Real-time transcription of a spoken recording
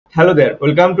Hello there,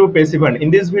 welcome to Passivern.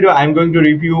 In this video, I am going to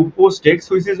review PostX,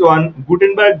 which is one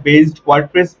Gutenberg-based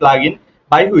WordPress plugin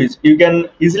by which you can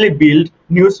easily build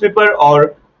newspaper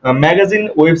or magazine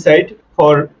website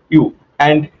for you.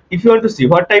 And if you want to see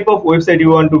what type of website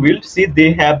you want to build, see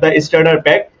they have the starter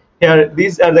pack. Here,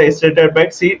 these are the starter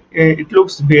pack. See, it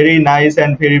looks very nice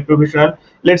and very professional.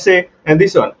 Let's say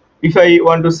this one. If I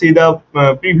want to see the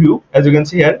preview, as you can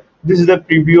see here, this is the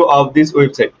preview of this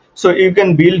website. So you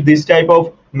can build this type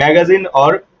of magazine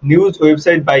or news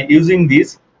website by using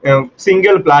this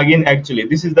single plugin. Actually,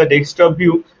 this is the desktop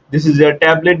view, this is the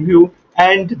tablet view,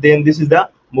 and then this is the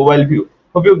mobile view.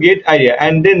 Hope you get idea.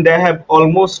 And then they have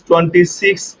almost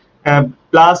 26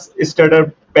 plus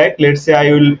starter pack. Let's say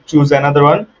I will choose another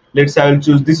one. Let's say I will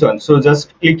choose this one. So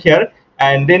just click here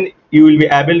and then you will be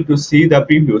able to see the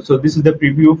preview. So this is the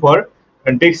preview for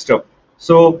desktop.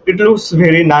 So it looks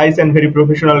very nice and very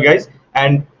professional, guys.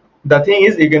 And the thing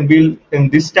is, you can build in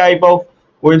this type of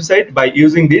website by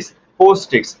using this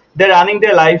PostX. They're running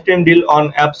their lifetime deal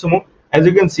on AppSumo. As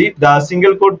you can see, the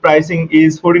single code pricing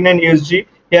is 49 USD.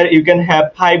 Here you can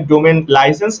have 5 domain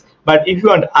license, but if you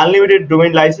want unlimited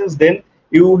domain license, then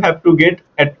you have to get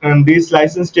at this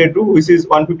license tier 2, which is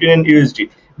 159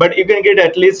 USD. But you can get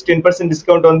at least 10%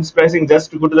 discount on this pricing. Just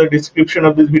to go to the description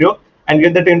of this video and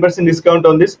get the 10% discount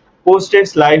on this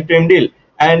PostX lifetime deal.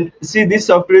 And see, this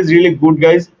software is really good,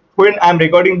 guys. When I'm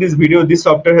recording this video, this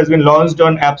software has been launched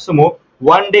on AppSumo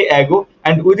 1 day ago,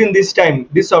 and within this time,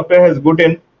 this software has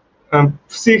gotten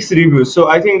 6 reviews. So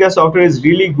I think the software is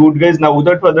really good, guys. Now,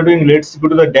 without further ado, let's go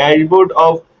to the dashboard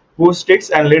of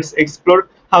PostX and let's explore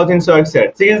how things work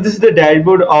here. So this is the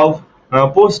dashboard of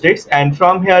PostX, and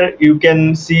from here you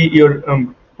can see your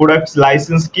product's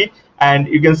license key, and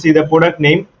you can see the product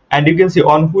name, and you can see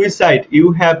on which site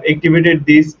you have activated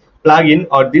this plugin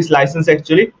or this license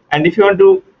actually. And if you want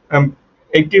to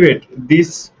activate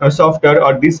this software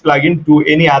or this plugin to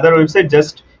any other website,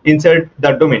 just insert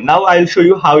the domain. Now I'll show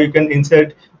you how you can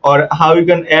insert or how you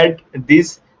can add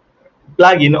this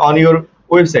plugin on your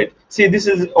website. See, this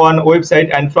is on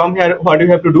website, and from here what you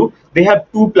have to do, they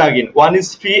have 2 plugins. One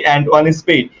is free and one is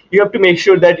paid. You have to make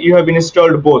sure that you have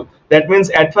installed both. That means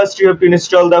at first you have to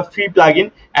install the free plugin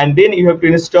and then you have to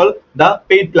install the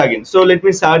paid plugin. So let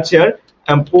me search here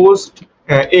and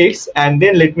PostX, and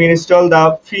then let me install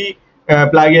the free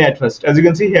plugin at first. As you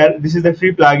can see here, this is the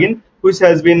free plugin which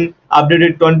has been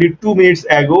updated 22 minutes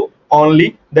ago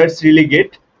only. That's really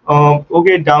great.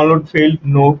 Okay, download failed,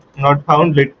 no, not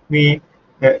found. Let me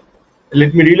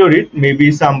reload it.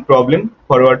 Maybe some problem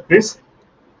for WordPress.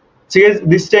 So guys,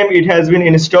 this time it has been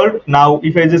installed. Now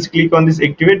if I just click on this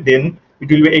activate, then it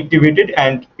will be activated,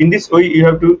 and in this way you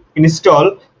have to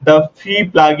install the free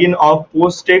plugin of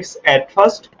PostX at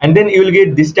first, and then you will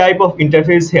get this type of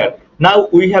interface here. Now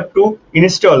we have to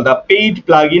install the paid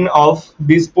plugin of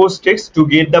this PostX to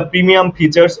get the premium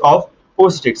features of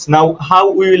PostX. Now how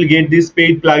we will get this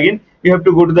paid plugin? You have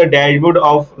to go to the dashboard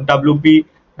of WP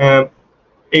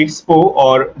Expo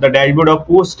or the dashboard of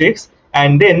PostX,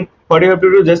 and then what you have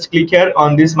to do, just click here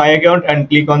on this my account and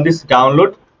click on this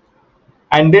download,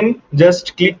 and then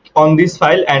just click on this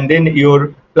file, and then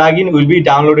your plugin will be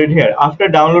downloaded here. After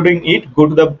downloading it, go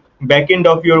to the backend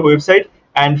of your website,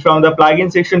 and from the plugin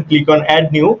section click on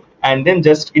add new, and then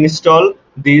just install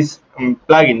this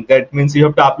plugin. That means you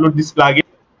have to upload this plugin.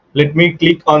 Let me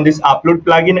click on this upload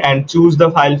plugin and choose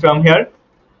the file from here.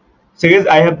 So guys,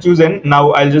 I have chosen.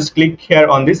 Now I'll just click here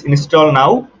on this install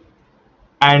now,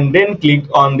 and then click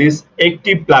on this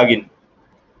active plugin.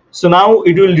 So now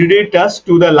it will redirect us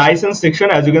to the license section.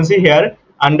 As you can see here,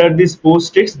 under this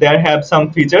PostX, there have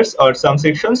some features or some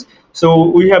sections. So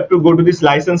we have to go to this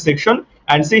license section,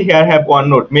 and see here have one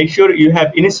note. Make sure you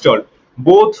have installed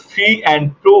both free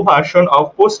and pro version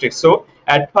of PostX. So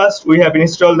at first we have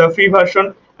installed the free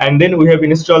version, and then we have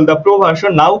installed the pro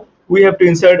version. Now we have to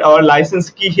insert our license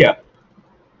key here.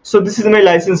 So this is my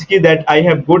license key that I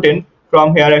have gotten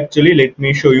from here actually. Let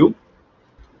me show you.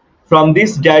 From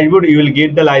this dashboard you will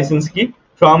get the license key.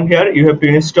 From here you have to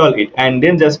install it, and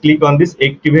then just click on this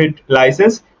activate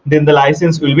license. Then the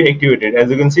license will be activated.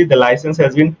 As you can see, the license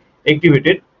has been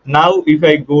activated. Now if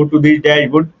I go to the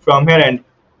dashboard from here, and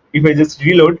if I just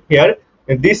reload here,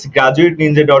 this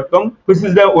graduateninja.com, which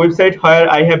is the website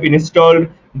where I have installed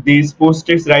these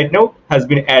PostX right now, has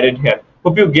been added here.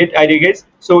 Hope you get idea, guys.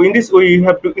 So in this way you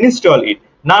have to install it.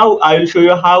 Now I will show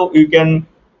you how you can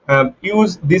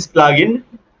use this plugin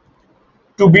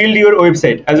to build your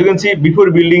website. As you can see,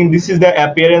 before building, this is the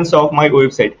appearance of my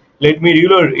website. Let me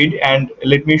reload it and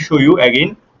let me show you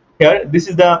again. Here, this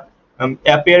is the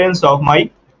appearance of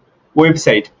my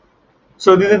website.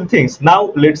 So these are the things.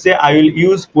 Now let's say I will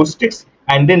use PostX,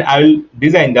 and then I will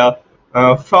design the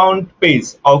front page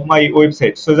of my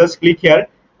website. So just click here,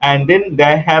 and then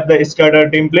they have the starter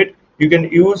template. You can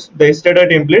use the starter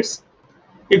templates.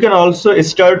 You can also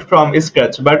start from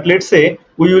scratch, but let's say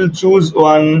we will choose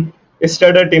one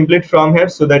starter template from here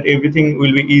so that everything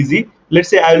will be easy. Let's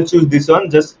say I will choose this one.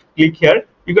 Just click here.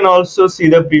 You can also see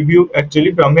the preview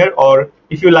actually from here, or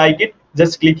if you like it,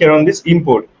 just click here on this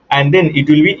import, and then it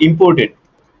will be imported,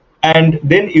 and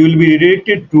then you will be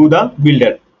redirected to the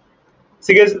builder.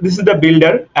 So guys, this is the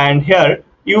builder, and here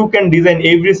you can design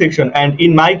every section. And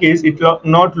in my case, it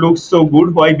not looks so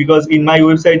good. Why? Because in my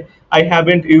website I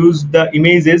haven't used the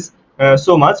images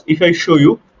so much. If I show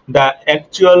you the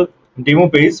actual demo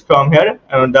page from here,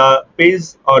 the page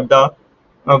or the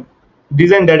uh,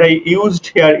 design that I used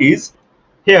here is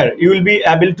here. You will be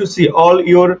able to see all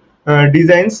your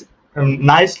designs,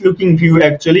 nice looking view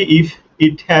actually. If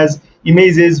it has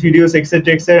images, videos,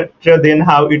 etc, etc, then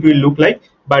how it will look like.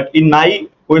 But in my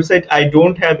website I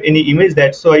don't have any image,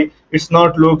 that's why it's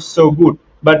not looks so good.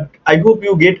 But I hope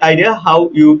you get idea how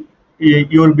your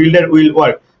builder will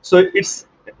work. So it's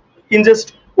in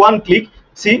just one click.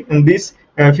 See, in these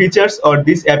features or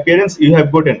this appearance you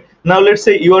have gotten. Now let's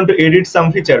say you want to edit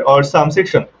some feature or some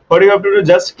section. What you have to do,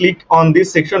 just click on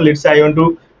this section. Let's say I want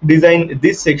to design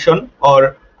this section,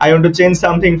 or I want to change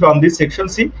something from this section.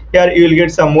 See, here you will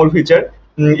get some more feature.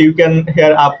 You can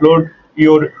here upload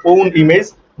your own image.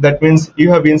 That means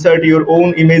you have insert your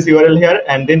own image URL here,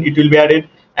 and then it will be added.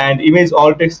 And image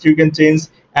all text you can change,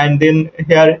 and then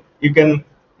here you can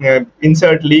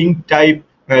insert link type,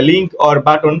 link or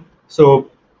button. So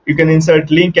you can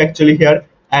insert link actually here,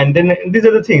 and then these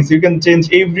are the things you can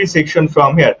change every section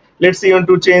from here. Let's say you want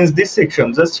to change this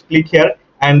section, just click here,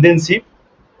 and then see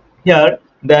here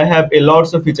they have a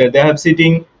lots of feature. They have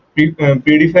setting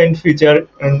predefined feature,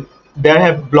 and they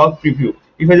have block preview.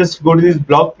 If I just go to this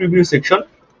block preview section,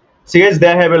 so guys,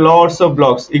 they have a lots of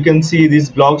blocks. You can see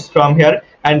these blocks from here,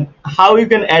 and how you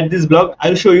can add this block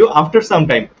I'll show you after some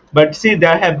time. But see, they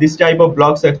have this type of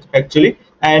blocks actually.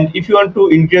 And if you want to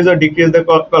increase or decrease the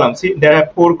column, see, they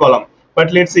have 4 column,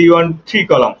 but let's say you want 3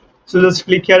 column. So just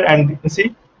click here, and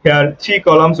see here 3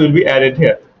 columns will be added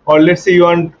here. Or let's say you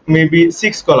want maybe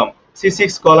 6 column. See,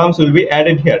 6 columns will be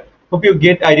added here. Hope you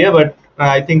get idea, but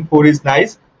I think 4 is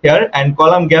nice here. And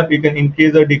column gap, you can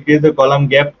increase or decrease the column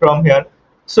gap from here.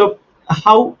 So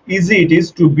how easy it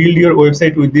is to build your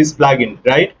website with this plugin,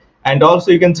 right? And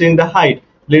also you can change the height.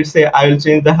 Let's say I will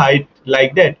change the height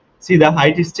like that. See, the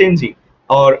height is changing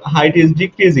or height is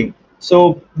decreasing.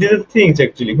 So these are the things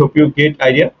actually. Hope you get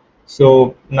idea.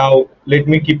 So now let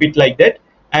me keep it like that,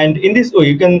 and in this way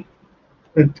you can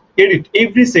edit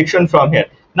every section from here.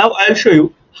 Now I'll show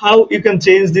you how you can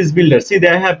change this builder. See,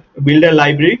 they have builder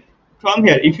library. From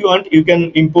here, if you want, you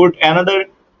can import another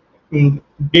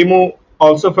demo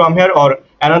also from here, or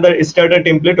another starter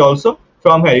template also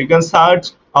from here. You can search,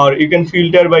 or you can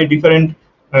filter by different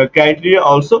criteria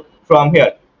also from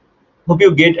here. Hope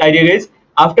you get idea, guys.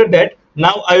 After that,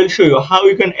 now I will show you how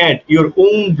you can add your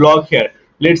own blog here.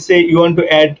 Let's say you want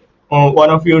to add one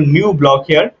of your new blog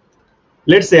here.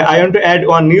 Let's say I want to add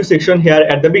one new section here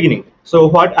at the beginning. So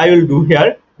what I will do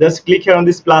here, just click here on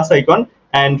this plus icon,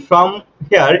 and from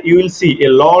here you will see a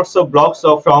lots of blocks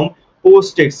of from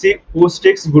PostX. See,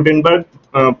 PostX Gutenberg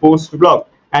post blog,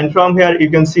 and from here you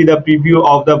can see the preview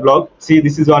of the blog. See,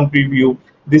 this is one preview,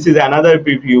 this is another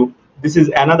preview, this is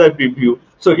another preview.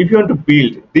 So if you want to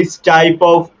build this type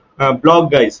of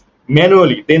blog, guys,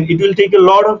 manually, then it will take a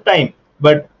lot of time.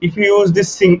 But if you use this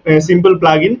simple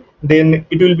plugin, then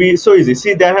it will be so easy.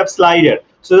 See, they have slider.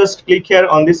 So just click here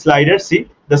on this slider. See,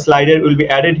 the slider will be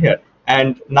added here,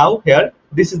 and now here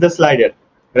this is the slider,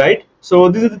 right? So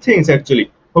these are the things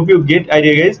actually. Hope you get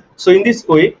idea, guys. So in this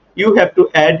way you have to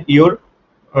add your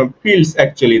fields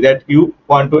actually that you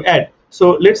want to add.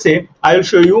 So let's say I will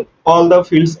show you all the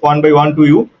fields one by one to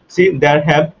you. See, there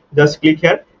have, just click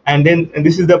here, and then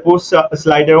this is the post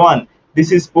slider 1,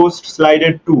 this is post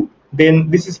slider 2, then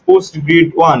this is post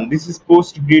grid 1, this is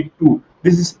post grid 2,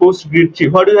 this is post grid 3.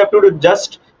 What do you have to do?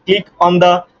 Just click on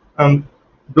the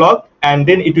block, and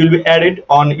then it will be added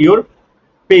on your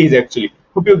page actually.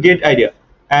 Hope you get idea.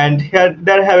 And here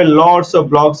there have a lots of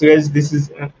blogs, guys. This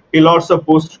is a lots of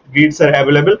post grids are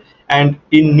available, and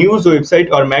in news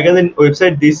website or magazine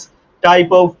website this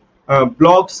type of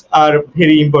blogs are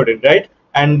very important, right?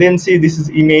 And then see, this is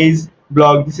image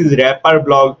blog, this is wrapper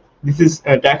blog, this is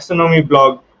taxonomy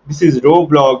blog, this is row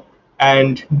blog,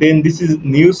 and then this is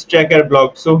news tracker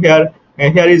blog. So here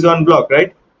is one blog,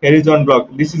 right? Here is one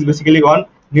blog. This is basically one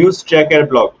news tracker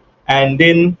blog. And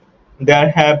then there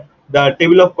have the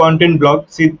table of content blog.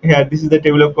 See here, this is the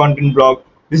table of content blog,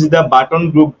 this is the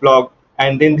button group blog,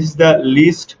 and then this is the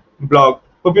list blog.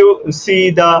 Hope you see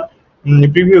the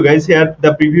preview, guys. Here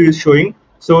the preview is showing.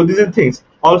 So these are the things.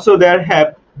 Also there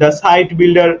have the site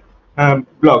builder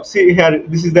blog. See here,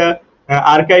 this is the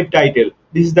archive title,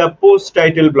 this is the post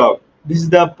title blog, this is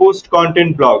the post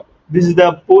content blog, this is the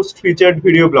post featured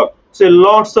video blog. So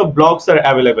lots of blogs are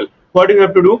available. What you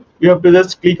have to do, you have to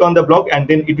just click on the blog and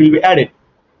then it will be added.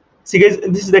 See guys,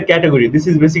 this is the category. This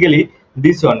is basically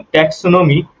this one,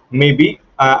 taxonomy. Maybe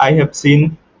I have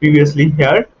seen previously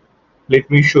here. Let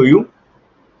me show you.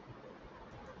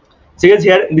 So guys,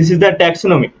 here this is the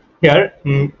taxonomy. Here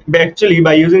actually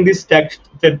by using this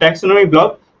taxonomy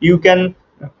block, you can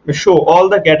show all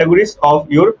the categories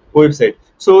of your website.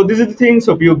 So this is the thing.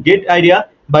 So you get idea,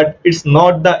 but it's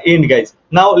not the end, guys.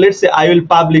 Now let's say I will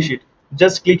publish it.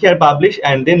 Just click here publish,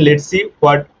 and then let's see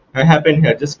what happened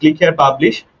here. Just click here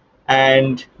publish,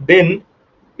 and then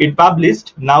it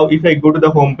published. Now if I go to the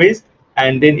home page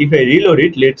and then if I reload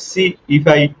it, let's see if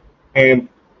I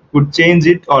could change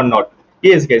it or not.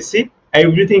 Yes guys, see,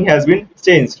 everything has been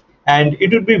changed, and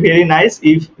it would be very nice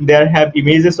if there have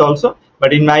images also,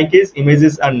 but in my case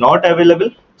images are not available.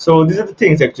 So these are the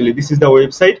things. Actually this is the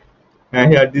website.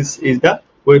 Here this is the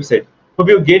website. Hope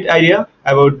you get idea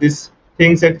about these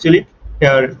things. Actually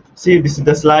here, see, this is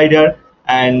the slider,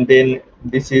 and then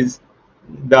this is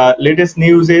the latest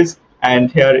news is,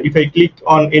 and here if I click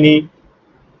on any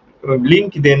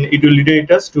link, then it will redirect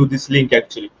us to this link.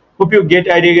 Actually hope you get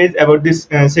idea, guys, about this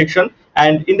section.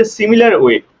 And in the similar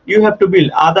way you have to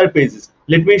build other pages.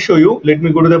 Let me show you. Let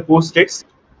me go to the PostX.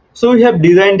 So we have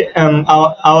designed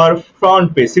our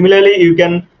front page. Similarly you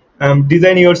can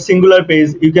design your singular page,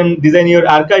 you can design your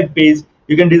archive page,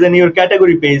 you can design your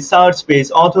category page, search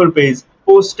page, author page,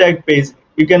 post tag page,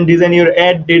 you can design your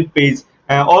add date page.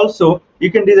 Also you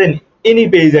can design any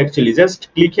page. Actually just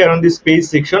click here on this page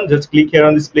section, just click here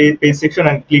on this page section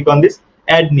and click on this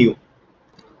add new,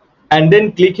 and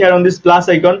then click here on this plus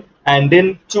icon, and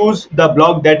then choose the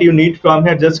block that you need from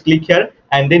here. Just click here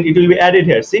and then it will be added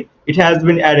here. See, it has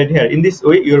been added here. In this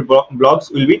way your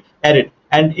blocks will be added,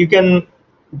 and you can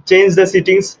change the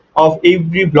settings of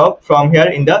every block from here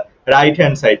in the right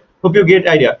hand side. Hope you get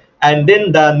idea. And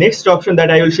then the next option that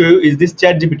I will show you is this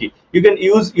ChatGPT. You can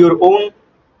use your own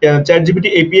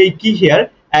ChatGPT API key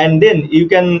here, and then you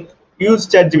can use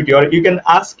ChatGPT, or you can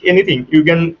ask anything. You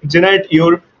can generate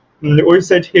your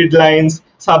website headlines,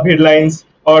 sub headlines,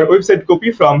 or website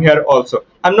copy from here also.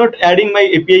 I'm not adding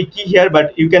my API key here,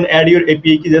 but you can add your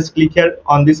API key. Just click here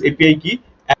on this API key,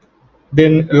 and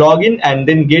then log in and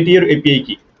then get your API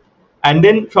key. And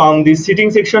then from the setting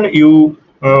section you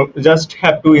just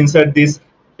have to insert this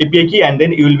API key, and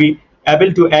then you will be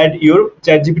able to add your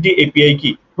ChatGPT API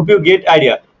key. Hope you get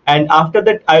idea. And after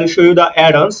that I'll show you the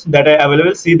add-ons that are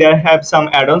available. See, there have some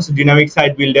add-ons: dynamic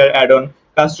site builder add-on,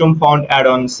 custom font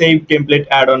add-on, save template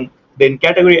add-on, then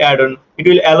category add-on. It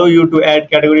will allow you to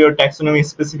add category or taxonomy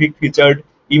specific featured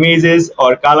images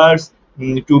or colors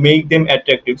to make them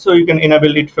attractive. So you can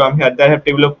enable it from here. They have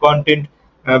table of content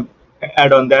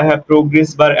add-on, they have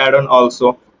progress bar add-on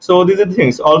also. So these are the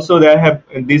things. Also they have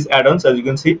these add-ons. As you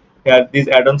can see here, these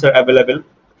add-ons are available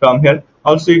from here.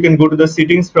 Also you can go to the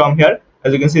settings from here.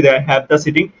 As you can see, they have the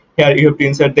setting here. You have to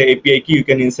insert the API key. You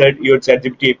can insert your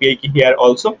ChatGPT API key here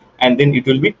also, and then it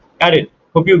will be added.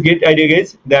 Hope you get idea,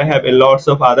 guys. They have a lots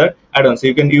of other add-ons. So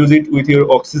you can use it with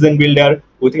your Oxygen builder,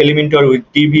 with Elementor,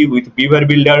 with TV, with Beaver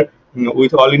builder,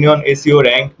 with all-in-one SEO,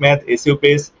 rank math, SEO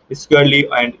page, Squarely,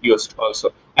 and Yoast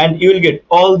also. And you will get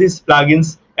all these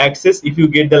plugins access if you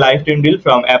get the lifetime deal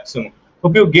from AppSumo.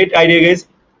 Hope you get idea, guys,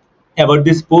 about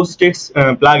this PostX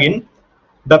plugin.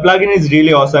 The plugin is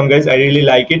really awesome, guys. I really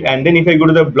like it. And then if I go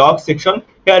to the blog section,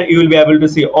 here you will be able to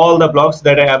see all the blogs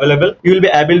that are available. You will be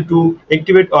able to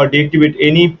activate or deactivate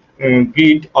any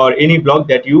grid or any blog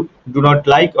that you do not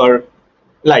like or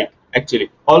like.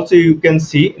 Actually also you can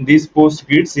see these post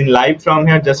grids in live from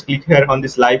here. Just click here on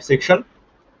this live section,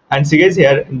 and see guys,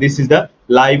 here this is the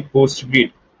live post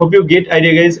grid. Hope you get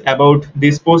idea, guys, about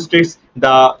this PostX.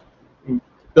 The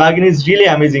plugin is really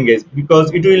amazing, guys,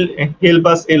 because it will help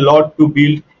us a lot to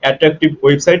build attractive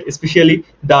website, especially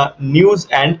the news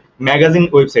and magazine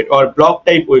website or blog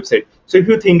type website. So if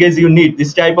you think, guys, you need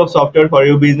this type of software for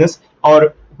your business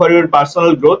or for your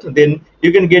personal growth, then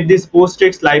you can get this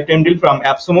PostX lifetime deal from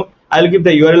AppSumo. I'll give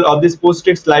the URL of this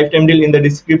PostX lifetime deal in the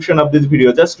description of this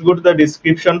video. Just go to the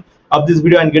description of this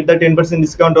video and get the 10%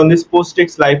 discount on this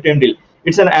PostX lifetime deal.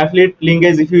 It's an affiliate link,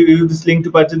 guys. If you use this link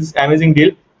to purchase this amazing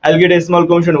deal, I'll get a small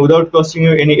commission without costing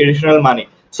you any additional money.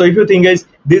 So if you think, guys,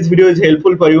 this video is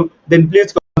helpful for you, then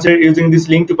please consider using this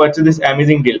link to purchase this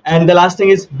amazing deal. And the last thing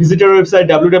is visit our website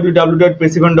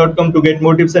www.passivern.com to get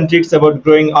more tips and tricks about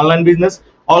growing online business.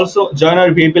 Also join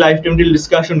our VIP lifetime deal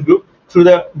discussion group through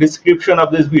the description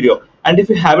of this video. And if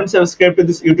you haven't subscribed to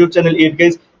this YouTube channel yet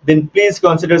guys, then please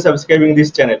consider subscribing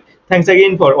this channel. Thanks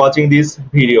again for watching this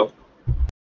video.